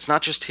going on. It's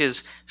not just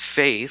his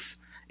faith.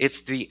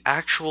 It's the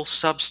actual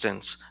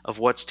substance of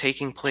what's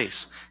taking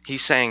place.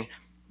 He's saying,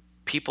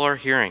 people are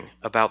hearing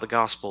about the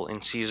gospel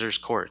in Caesar's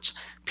courts.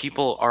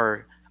 People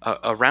are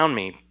around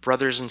me,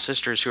 brothers and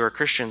sisters who are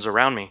Christians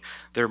around me.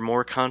 They're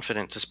more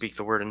confident to speak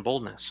the word in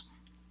boldness.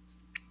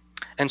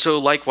 And so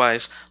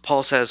likewise,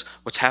 Paul says,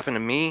 what's happened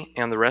to me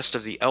and the rest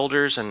of the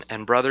elders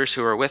and brothers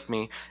who are with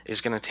me is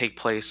going to take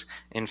place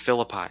in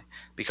Philippi,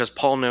 because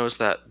Paul knows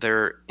that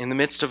they're in the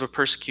midst of a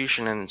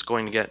persecution and it's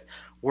going to get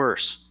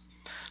worse.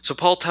 So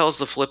Paul tells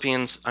the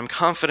Philippians, I'm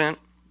confident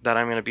that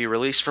I'm going to be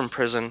released from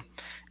prison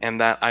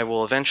and that I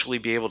will eventually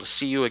be able to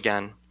see you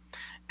again.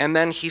 And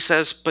then he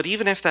says, but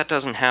even if that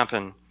doesn't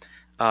happen,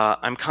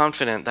 I'm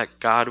confident that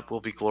God will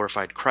be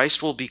glorified.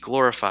 Christ will be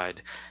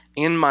glorified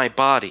in my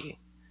body,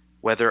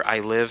 whether I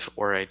live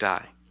or I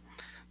die.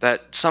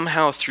 That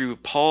somehow through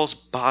Paul's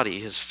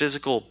body, his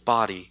physical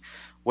body,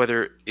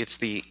 whether it's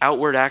the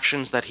outward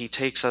actions that he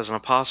takes as an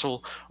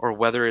apostle or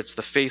whether it's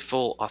the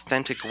faithful,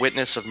 authentic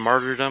witness of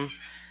martyrdom,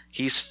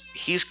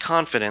 he's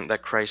confident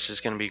that Christ is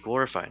going to be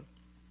glorified.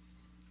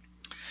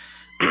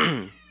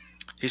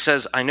 He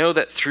says, I know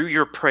that through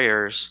your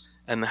prayers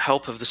and the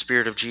help of the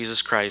Spirit of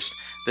Jesus Christ,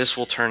 this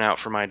will turn out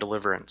for my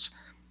deliverance.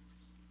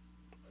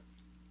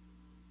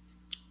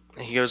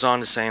 He goes on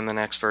to say in the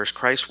next verse,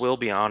 Christ will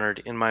be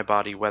honored in my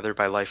body, whether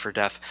by life or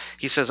death.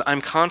 He says,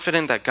 I'm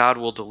confident that God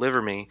will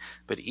deliver me,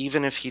 but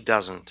even if he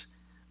doesn't,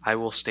 I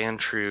will stand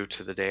true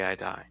to the day I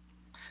die.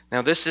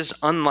 Now, this is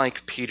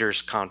unlike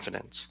Peter's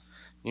confidence.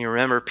 You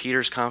remember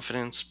Peter's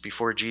confidence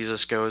before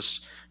Jesus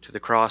goes to the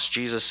cross.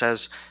 Jesus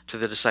says to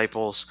the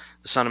disciples,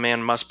 the Son of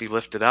Man must be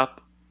lifted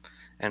up.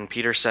 And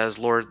Peter says,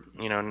 Lord,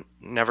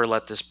 never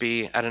let this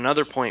be. At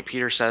another point,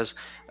 Peter says,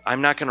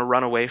 I'm not going to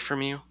run away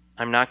from you.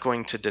 I'm not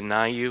going to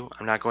deny you.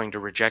 I'm not going to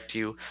reject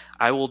you.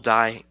 I will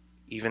die,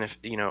 even if,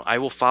 I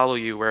will follow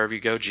you wherever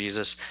you go,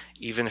 Jesus,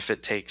 even if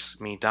it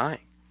takes me dying.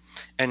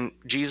 And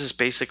Jesus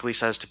basically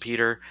says to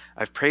Peter,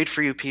 I've prayed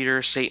for you,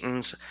 Peter.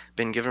 Satan's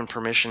been given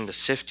permission to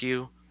sift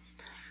you.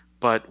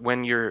 But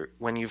when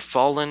you've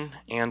fallen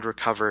and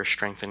recover,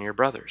 strengthen your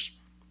brothers.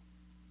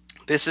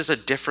 This is a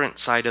different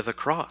side of the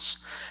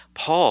cross.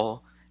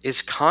 Paul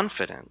is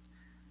confident.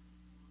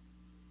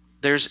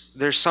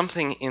 There's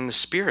something in the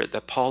Spirit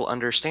that Paul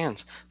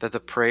understands, that the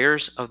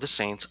prayers of the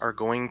saints are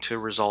going to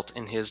result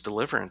in his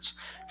deliverance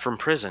from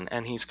prison,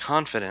 and he's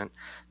confident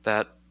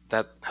that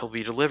he'll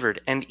be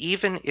delivered. And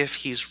even if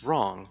he's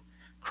wrong,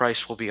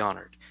 Christ will be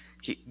honored.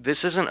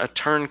 This isn't a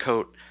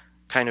turncoat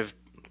kind of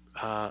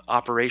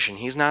operation.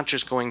 He's not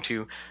just going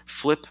to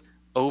flip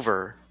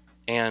over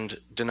and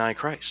deny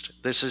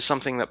Christ. This is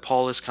something that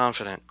Paul is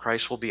confident.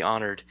 Christ will be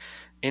honored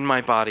in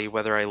my body,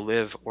 whether I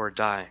live or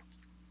die.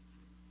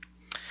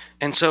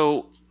 And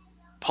so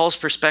Paul's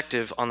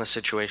perspective on the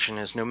situation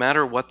is no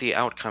matter what the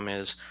outcome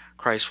is,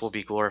 Christ will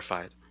be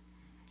glorified.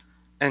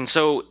 And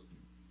so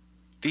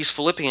these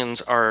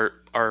Philippians are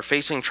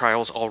facing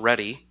trials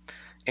already,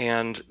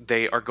 and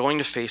they are going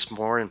to face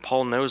more, and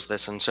Paul knows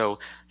this. And so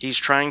he's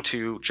trying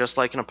to, just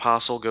like an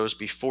apostle goes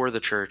before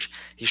the church,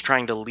 he's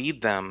trying to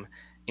lead them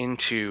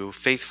into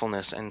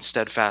faithfulness and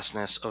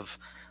steadfastness of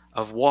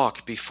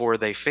walk before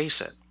they face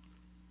it.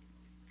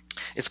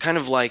 It's kind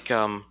of like,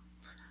 to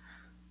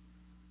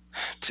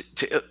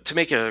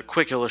make a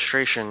quick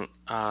illustration,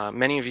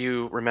 many of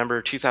you remember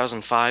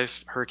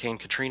 2005 Hurricane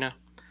Katrina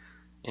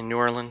in New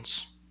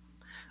Orleans.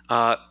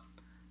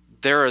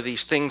 There are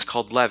these things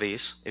called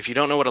levees. If you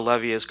don't know what a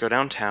levee is, go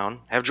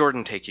downtown. Have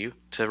Jordan take you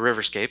to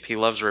Riverscape. He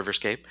loves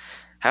Riverscape.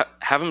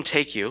 Have him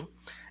take you,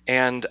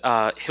 and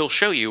he'll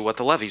show you what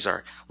the levees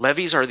are.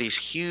 Levees are these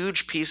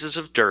huge pieces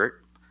of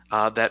dirt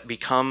that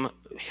become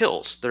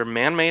hills. They're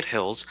man-made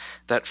hills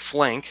that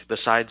flank the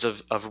sides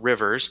of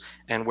rivers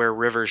and where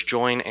rivers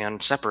join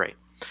and separate.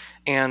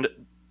 And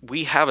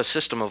we have a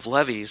system of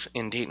levees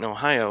in Dayton,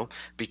 Ohio,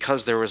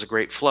 because there was a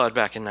great flood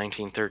back in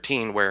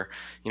 1913 where,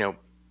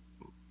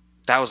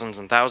 thousands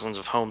and thousands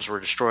of homes were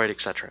destroyed,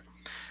 etc.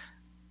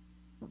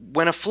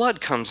 When a flood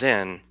comes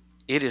in,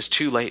 it is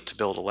too late to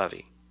build a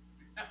levee.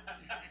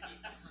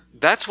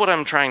 That's what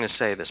I'm trying to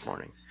say this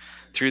morning.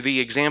 Through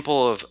the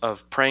example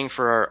of praying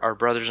for our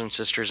brothers and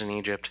sisters in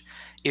Egypt,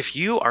 if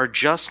you are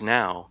just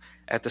now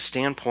at the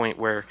standpoint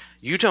where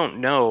you don't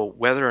know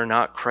whether or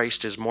not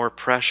Christ is more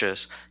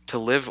precious to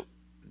live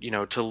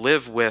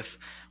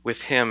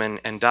with him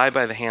and die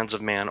by the hands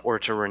of man, or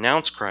to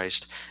renounce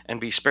Christ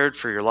and be spared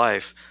for your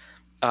life,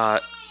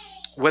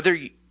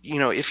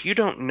 if you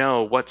don't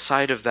know what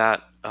side of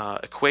that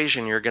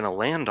equation you're going to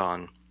land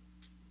on,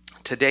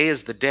 today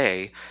is the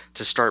day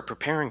to start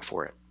preparing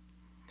for it.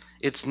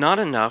 It's not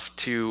enough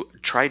to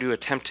try to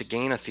attempt to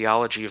gain a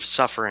theology of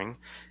suffering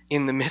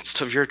in the midst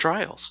of your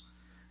trials.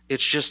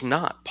 It's just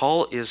not.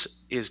 Paul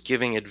is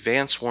giving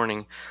advance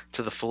warning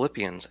to the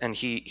Philippians, and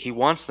he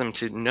wants them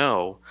to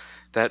know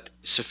that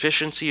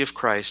sufficiency of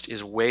Christ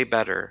is way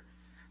better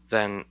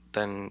than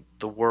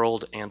the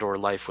world and or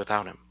life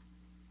without him.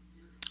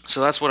 So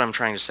that's what I'm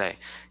trying to say.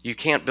 You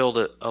can't build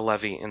a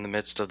levee in the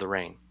midst of the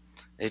rain.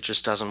 It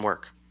just doesn't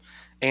work.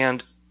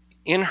 And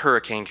in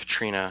Hurricane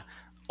Katrina,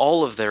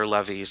 all of their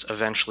levees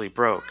eventually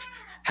broke.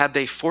 Had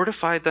they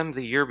fortified them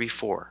the year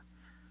before,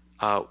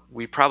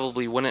 we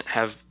probably wouldn't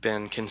have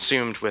been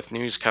consumed with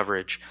news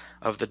coverage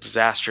of the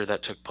disaster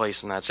that took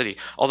place in that city.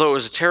 Although it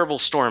was a terrible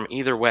storm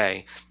either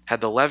way, had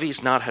the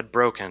levees not had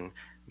broken,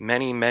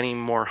 many, many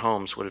more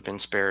homes would have been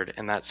spared,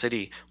 and that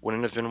city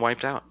wouldn't have been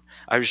wiped out.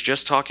 I was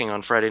just talking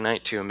on Friday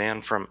night to a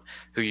man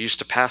who used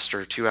to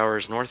pastor 2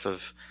 hours north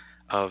of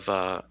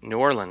New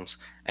Orleans,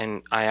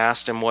 and I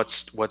asked him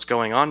what's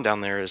going on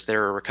down there. Is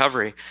there a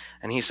recovery?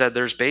 And he said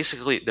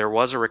there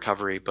was a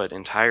recovery, but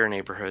entire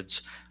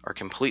neighborhoods are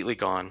completely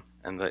gone,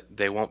 and that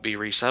they won't be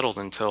resettled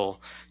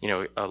until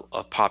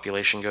a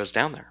population goes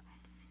down there,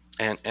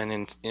 and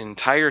in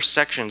entire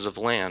sections of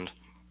land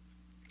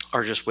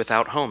are just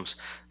without homes.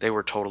 They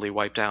were totally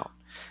wiped out.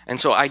 And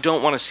so I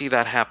don't want to see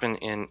that happen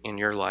in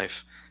your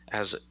life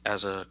as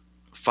a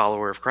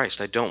follower of Christ.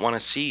 I don't want to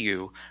see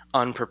you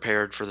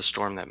unprepared for the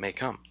storm that may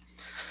come.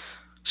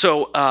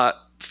 So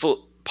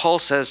Paul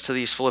says to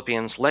these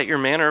Philippians, "Let your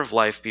manner of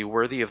life be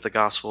worthy of the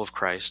gospel of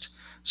Christ.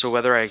 So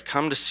whether I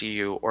come to see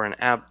you or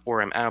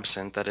am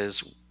absent, that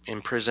is,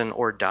 in prison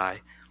or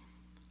die,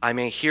 I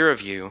may hear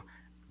of you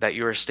that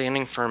you are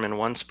standing firm in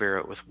one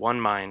spirit with one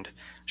mind,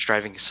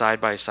 striving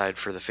side by side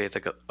for the faith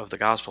of the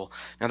gospel."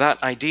 Now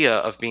that idea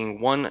of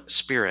being one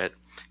spirit,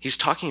 he's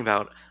talking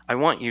about, I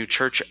want you,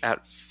 church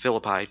at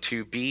Philippi,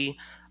 to be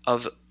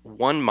of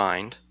one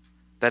mind,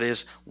 that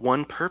is,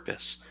 one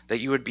purpose, that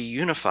you would be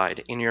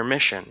unified in your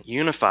mission,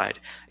 unified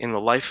in the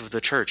life of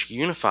the church,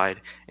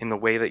 unified in the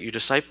way that you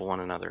disciple one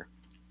another.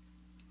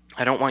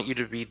 I don't want you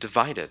to be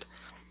divided.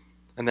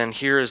 And then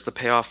here is the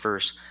payoff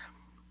verse,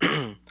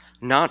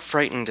 "Not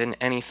frightened in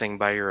anything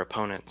by your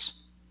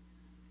opponents.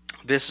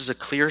 This is a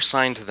clear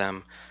sign to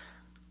them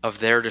of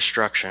their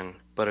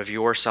destruction, but of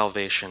your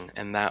salvation,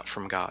 and that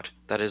from God."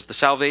 That is, the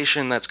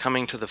salvation that's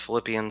coming to the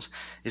Philippians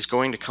is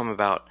going to come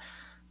about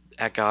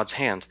at God's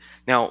hand.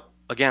 Now,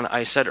 again,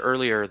 I said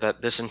earlier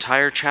that this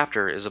entire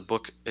chapter is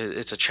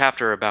it's a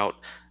chapter about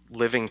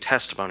living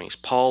testimonies.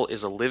 Paul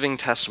is a living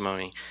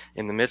testimony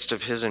in the midst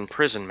of his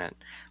imprisonment.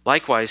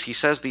 Likewise, he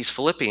says these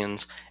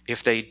Philippians,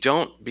 if they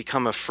don't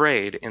become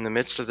afraid in the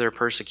midst of their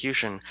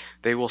persecution,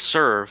 they will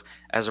serve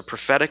as a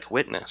prophetic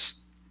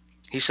witness.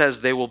 He says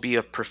they will be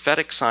a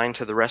prophetic sign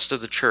to the rest of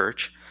the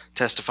church,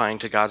 testifying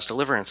to God's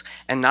deliverance.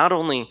 And not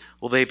only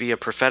will they be a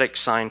prophetic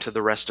sign to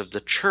the rest of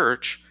the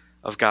church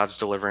of God's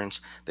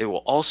deliverance, they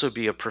will also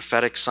be a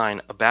prophetic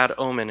sign, a bad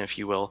omen, if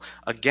you will,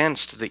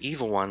 against the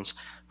evil ones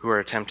who are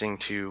attempting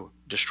to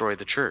destroy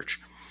the church.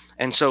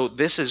 And so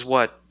this is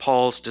what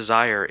Paul's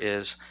desire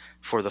is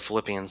for the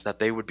Philippians, that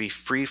they would be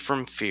free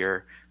from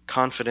fear,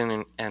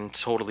 confident and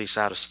totally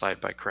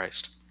satisfied by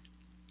Christ.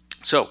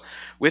 So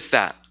with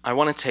that, I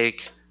want to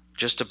take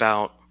just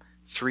about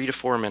 3 to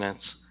 4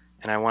 minutes,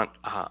 and I'm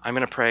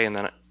going to pray, and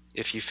then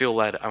if you feel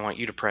led, I want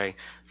you to pray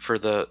for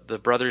the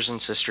brothers and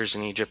sisters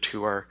in Egypt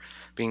who are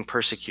being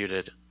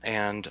persecuted.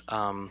 And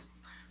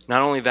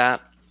not only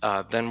that,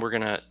 then we're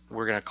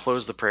gonna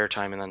close the prayer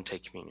time and then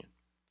take communion.